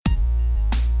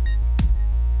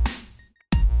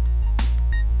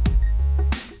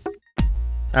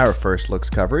Our First Looks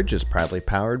coverage is proudly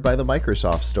powered by the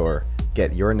Microsoft Store.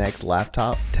 Get your next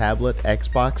laptop, tablet,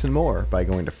 Xbox, and more by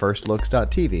going to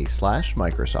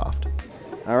firstlooks.tv/Microsoft.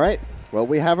 All right. Well,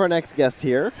 we have our next guest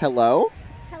here. Hello.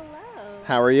 Hello.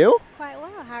 How are you? Quite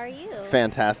well. How are you?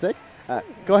 Fantastic.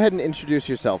 Go ahead and introduce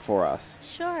yourself for us.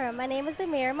 Sure. My name is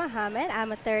Amira Muhammad.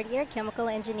 I'm a third-year chemical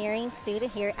engineering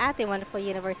student here at the wonderful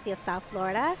University of South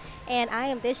Florida, and I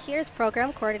am this year's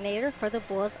program coordinator for the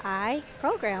Bullseye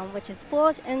program, which is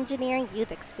Bulls Engineering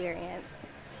Youth Experience.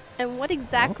 And what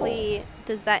exactly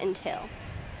does that entail?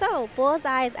 So,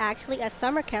 Bullseye is actually a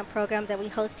summer camp program that we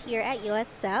host here at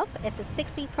USF. It's a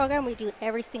 6-week program we do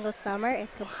every single summer.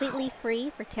 It's completely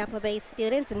free for Tampa-based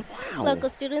students and local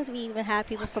students. We even have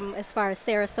people from as far as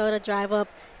Sarasota drive up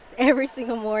every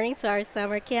single morning to our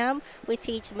summer camp. We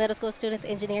teach middle school students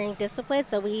engineering disciplines,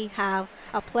 so we have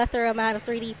a plethora amount of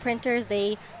 3D printers.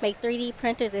 They make 3D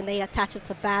printers and they attach them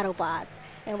to battle bots.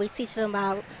 And we teach them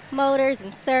about motors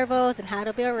and servos and how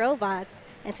to build robots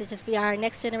and to just be our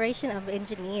next generation of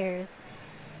engineers.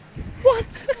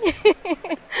 What?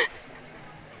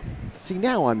 See,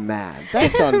 now I'm mad.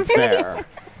 That's unfair.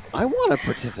 I want to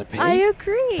participate. I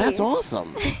agree. That's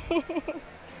awesome.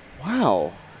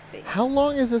 Wow. How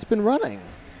long has this been running?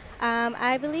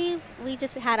 I believe we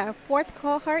just had our 4th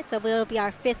cohort, so we'll be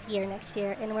our 5th year next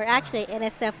year. And we're actually an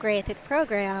NSF-granted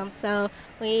program, so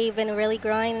we've been really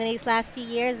growing in these last few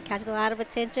years, catching a lot of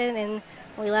attention, and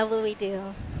we love what we do.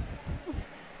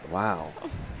 Wow.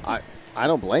 I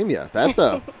don't blame you.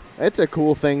 It's a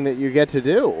cool thing that you get to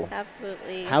do.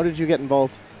 Absolutely. How did you get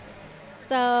involved?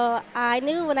 So I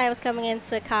knew when I was coming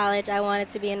into college I wanted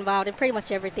to be involved in pretty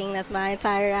much everything. That's my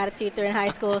entire attitude through in high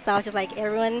school. So I was just like,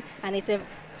 everyone, I need to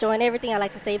join everything. I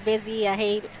like to stay busy. I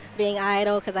hate being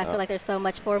idle because I feel like there's so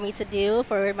much for me to do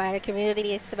for my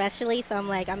community especially. So I'm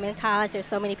like, I'm in college. There's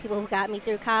so many people who got me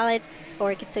through college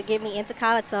or to get me into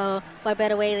college. So what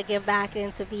better way to give back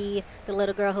than to be the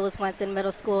little girl who was once in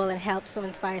middle school and help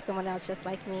inspire someone else just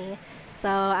like me. So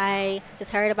I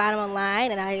just heard about him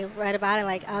online, and I read about it.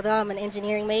 Like, although I'm an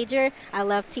engineering major, I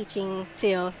love teaching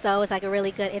too. So it was like a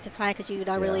really good intertwine because you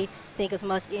don't really think as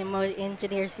much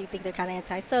engineers. You think they're kind of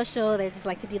antisocial. They just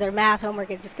like to do their math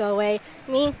homework and just go away.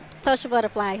 Me, social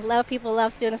butterfly. Love people,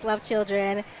 love students, love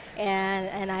children.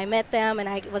 And I met them, and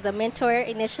I was a mentor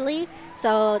initially.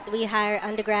 So we hire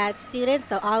undergrad students.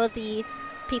 So all of the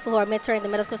people who are mentoring the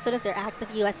middle school students, they're active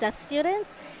USF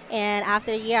students. And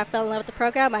after a year, I fell in love with the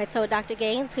program. I told Dr.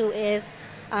 Gaines, who is,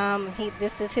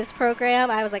 this is his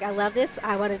program. I was like, I love this.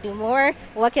 I want to do more.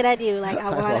 What can I do? Like,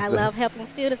 I love helping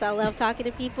students. I love talking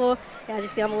to people. And as you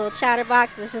see, I'm a little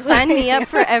chatterbox. It's just Sign me up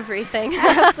for everything.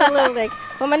 Absolutely.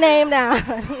 Put my name down.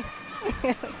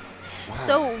 Wow.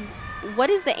 So what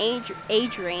is the age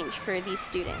range for these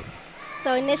students?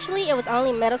 So initially, it was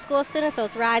only middle school students, so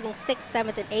it's rising 6th,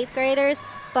 7th, and 8th graders.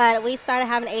 But we started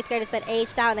having 8th graders that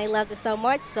aged out, and they loved it so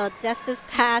much. So just this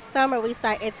past summer, we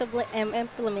started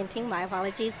implementing,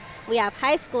 we have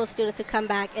high school students who come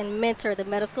back and mentor the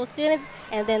middle school students,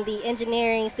 and then the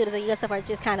engineering students at USF are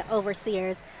just kind of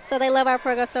overseers. So they love our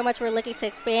program so much, we're looking to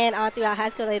expand all throughout high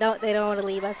school. They don't want to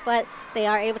leave us, but they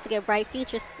are able to get bright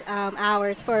future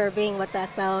hours for being with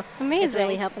us. So Amazing. It's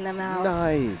really helping them out.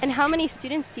 Nice. And how many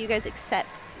students do you guys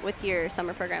accept with your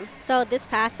summer program? So this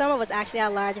past summer was actually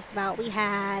our largest amount.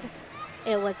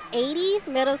 It was 80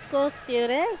 middle school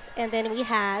students, and then we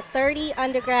had 30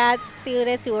 undergrad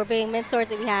students who were being mentors,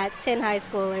 and we had 10 high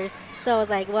schoolers. So it was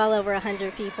like well over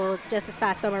 100 people just this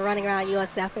past summer running around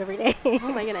USF every day.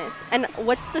 Oh my goodness. And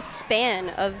what's the span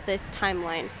of this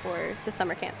timeline for the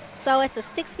summer camp? So it's a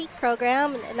 6-week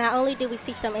program. Not only do we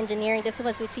teach them engineering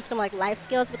disciplines, we teach them like life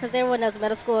skills because everyone knows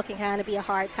middle school can kind of be a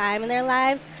hard time in their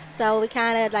lives. So we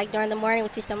kind of like during the morning we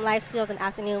teach them life skills, and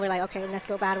afternoon we're like, okay, let's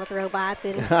go battle with robots,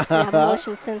 and we have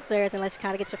motion sensors, and let's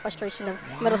kind of get your frustration of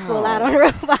middle school out on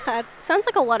robots. Sounds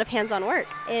like a lot of hands-on work.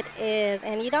 It is,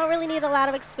 and you don't really need a lot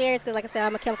of experience because, like I said,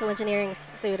 I'm a chemical engineering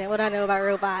student. What do I know about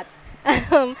robots?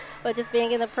 But just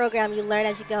being in the program, you learn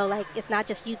as you go. Like, it's not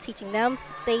just you teaching them,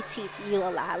 they teach you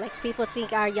a lot. Like, people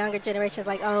think our younger generation is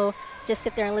like, oh, just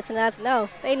sit there and listen to us. No,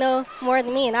 they know more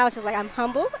than me, and I was just like, I'm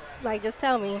humble. Like, just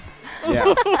tell me.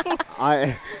 Yeah.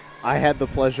 I had the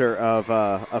pleasure of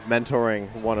mentoring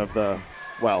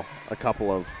a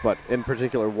couple of, but in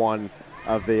particular one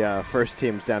of the first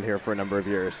teams down here for a number of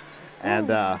years. And,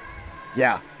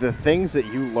 the things that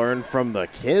you learn from the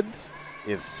kids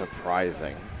is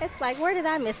surprising. It's like, where did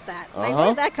I miss that? Like, where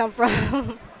did that come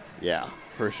from? Yeah,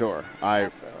 for sure.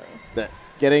 Absolutely.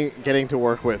 Getting to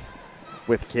work with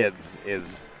kids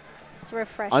is It's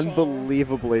refreshing.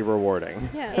 unbelievably rewarding.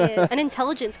 Yeah. And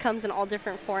intelligence comes in all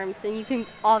different forms, and you can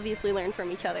obviously learn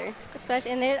from each other.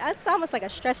 Especially, and it's almost like a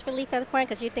stress relief at the point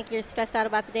because you think you're stressed out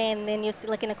about the day, and then you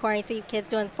look in the corner and see kids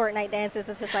doing Fortnite dances.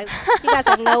 It's just like, you guys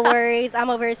have no worries. I'm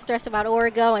over here stressed about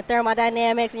Orgo and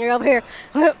thermodynamics, and you're over here.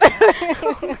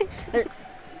 They're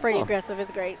pretty aggressive.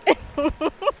 It's great.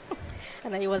 I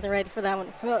know you wasn't ready for that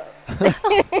one.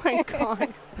 Oh my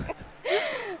God.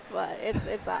 But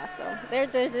it's awesome. They're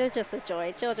just a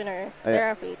joy. Children they're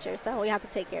our future, so we have to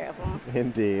take care of them.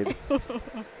 Indeed.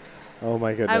 Oh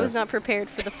my goodness. I was not prepared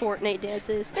for the Fortnite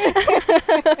dances.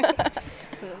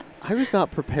 I was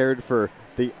not prepared for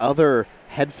the other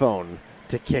headphone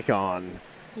to kick on.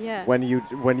 Yeah. When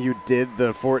you did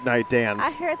the Fortnite dance,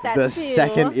 I heard that the too.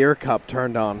 second ear cup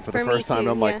turned on for the For me first time.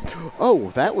 too, I'm yeah. like,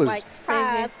 oh, that was Like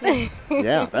surprise.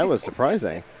 yeah, that was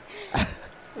surprising.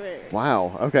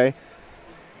 Wow. Okay.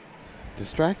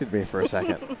 Distracted me for a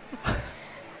second.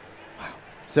 Wow.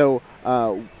 So,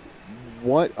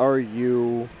 what are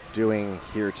you doing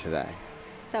here today?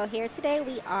 So here today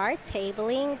we are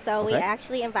tabling. So we Okay.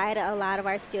 actually invited a lot of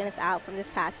our students out from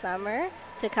this past summer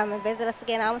to come and visit us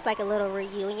again, almost like a little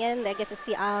reunion. They get to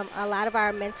see a lot of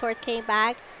our mentors came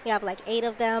back. We have like 8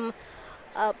 of them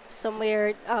up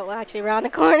somewhere, actually around the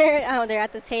corner. They're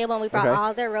at the table, and we brought Okay.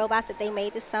 all their robots that they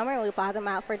made this summer, and we brought them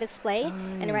out for display.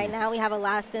 And right now we have a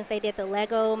lot of students. They did the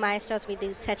Lego Maestros, we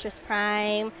do Tetris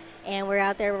Prime, and we're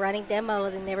out there running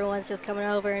demos, and everyone's just coming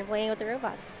over and playing with the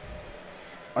robots.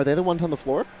 Are they the ones on the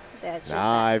floor? That's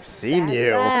I've seen that's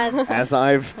you us. as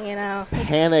I've You know,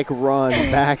 panic run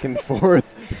back and forth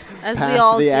As past we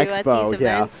all the do expo. at these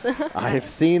Yeah, events. I've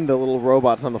seen the little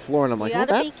robots on the floor, and I'm like, you oh,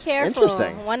 gotta that's be careful.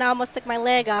 interesting. One almost took my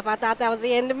leg off. I thought that was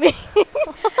the end of me.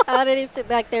 I didn't even see,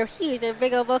 like, they're huge. They're a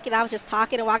big old book, and I was just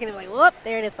talking and walking and like, whoop,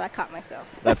 there it is. But I caught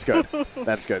myself. That's good.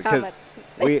 That's good because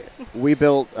Comment. we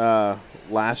built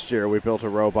last year. We built a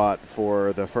robot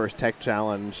for the first tech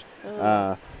challenge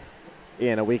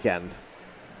in a weekend,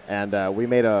 and we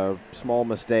made a small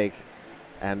mistake.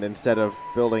 And instead of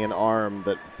building an arm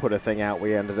that put a thing out,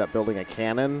 we ended up building a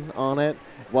cannon on it.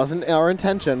 Wasn't our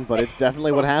intention, but it's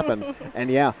definitely what happened. And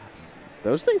yeah,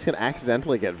 those things can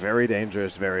accidentally get very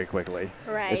dangerous very quickly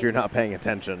Right. if you're not paying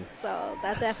attention. So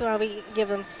that's definitely why we give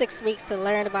them 6 weeks to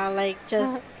learn about, like,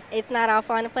 just it's not all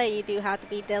fun to play. You do have to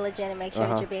be diligent and make sure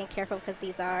that you're being careful because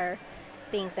these are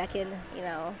things that can, you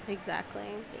know, Exactly.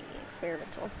 be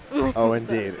experimental. Oh,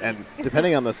 So- indeed. And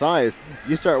depending on the size,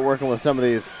 you start working with some of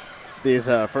these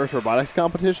first robotics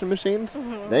competition machines,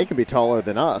 they can be taller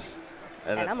than us.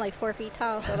 And I'm like 4 feet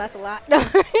tall, so that's a lot.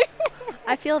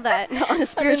 I feel that on a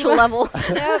spiritual level.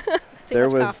 Yep. Too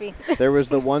much coffee. There was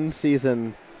the one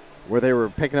season where they were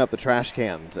picking up the trash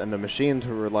cans, and the machines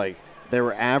were like, they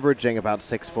were averaging about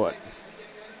 6 foot.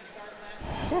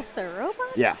 Just the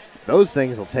robots? Yeah, those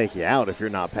things will take you out if you're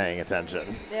not paying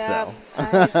attention. Yeah. So.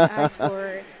 Eyes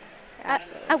forward.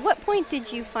 Absolutely. At what point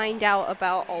did you find out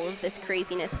about all of this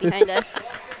craziness behind us?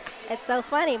 It's so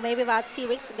funny. Maybe about 2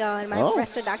 weeks ago, and my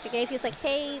professor, Dr. Gates, was like,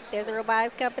 hey, there's a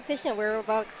robotics competition. We're a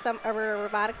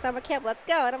robotics summer camp. Let's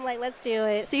go. And I'm like, let's do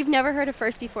it. So you've never heard of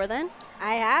First before then?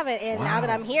 I haven't. And now that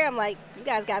I'm here, I'm like, you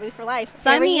guys got me for life.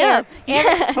 Sign Every me year. up.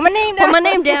 Put my name down. Put my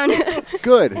name down.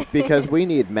 Good, because we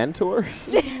need mentors.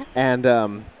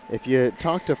 And if you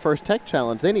talk to First Tech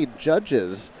Challenge, they need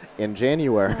judges in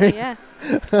January. Oh, yeah.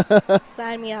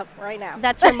 Sign me up right now.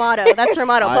 That's her motto. That's her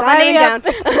motto. Put my Sign name me up.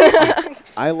 down.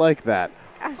 I like that.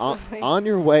 Absolutely. On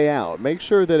your way out, make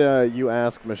sure that you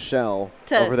ask Michelle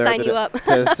To over there sign you up.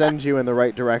 to send you in the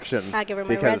right direction. I give her my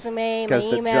because- resume, my because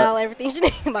the email, everything she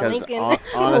needs, my Because LinkedIn.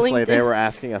 honestly, they LinkedIn. were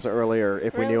asking us earlier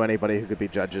if we knew Really? anybody who could be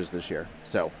judges this year.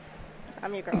 So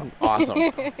I'm your girl.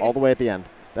 awesome, all the way at the end.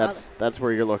 That's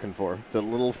where you're looking for the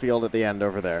little field at the end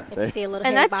over there. If you see a little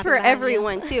And hair that's bobbing for behind you.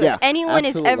 everyone, too. Yeah, If anyone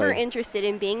is ever absolutely. interested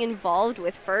in being involved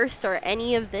with First or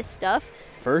any of this stuff,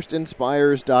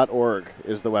 Firstinspires.org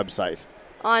is the website.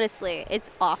 honestly, it's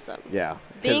awesome. Yeah,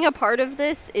 Being a 'cause- part of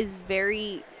this is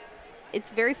very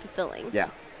fulfilling.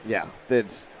 Yeah.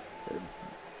 It's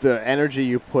the energy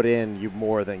you put in, you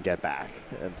more than get back.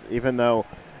 And even though,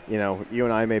 you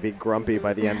and I may be grumpy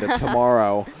by the end of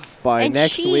tomorrow, by And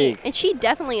next week, And she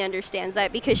definitely understands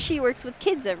that because she works with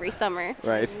kids every summer.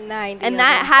 right? 90 And of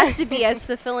that them. has to be as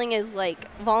fulfilling as, like,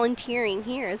 volunteering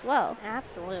here as well.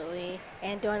 Absolutely.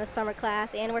 and doing a summer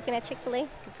class and working at Chick-fil-A.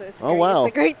 So it's Oh, great. wow.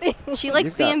 It's a great thing. She likes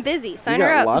You've got- being busy. You Sign her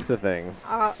got up. lots of things.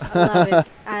 I love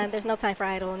it. There's no time for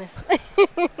idleness.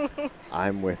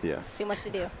 I'm with you. Too much to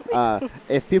do.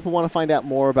 If people want to find out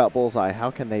more about Bullseye, how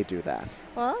can they do that?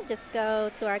 Well, just go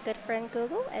to our good friend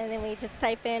Google, and then we just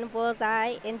type in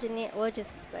Bullseye Engineer, or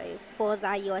just say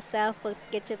Bullseye USF. We'll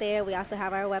get you there. We also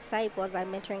have our website,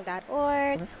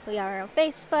 bullseyementoring.org. We are on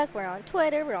Facebook. We're on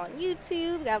Twitter. We're on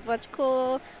YouTube. We got a bunch of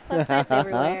cool websites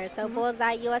everywhere. So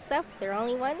Bullseye USF, they're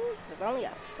only one. There's only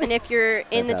us. And if you're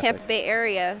in the Fantastic. Tampa Bay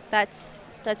area, that's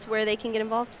where they can get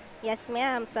involved. Yes,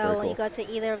 ma'am. So Very when you cool. go to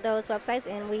either of those websites,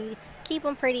 and we keep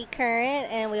them pretty current,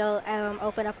 and we'll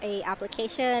open up a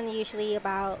application usually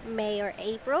about May or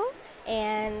April.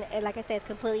 And like I said, it's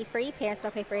completely free. Parents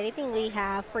don't pay for anything. We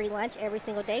have free lunch every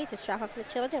single day. Just drop off the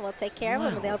children. We'll take care of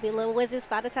them. And they'll be little wizards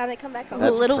by the time they come back home.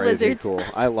 That's Little crazy wizards. cool.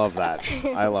 I love that.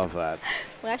 I love that.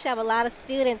 We actually have a lot of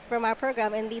students from our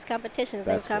program in these competitions.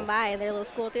 They That's come cool. by and their little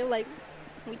school. They're like,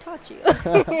 we taught you.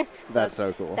 That's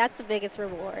so cool. That's the biggest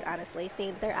reward, honestly,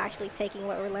 seeing they're actually taking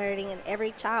what we're learning, and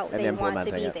every child, And they want to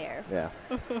implementing be it. there.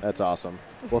 Yeah, that's awesome.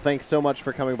 Well, thanks so much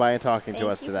for coming by and talking to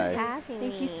Thank us you today. For having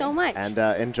Thank me. you so much. And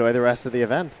enjoy the rest of the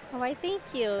event. All right, thank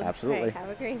you. Absolutely. All right, have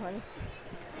a great one.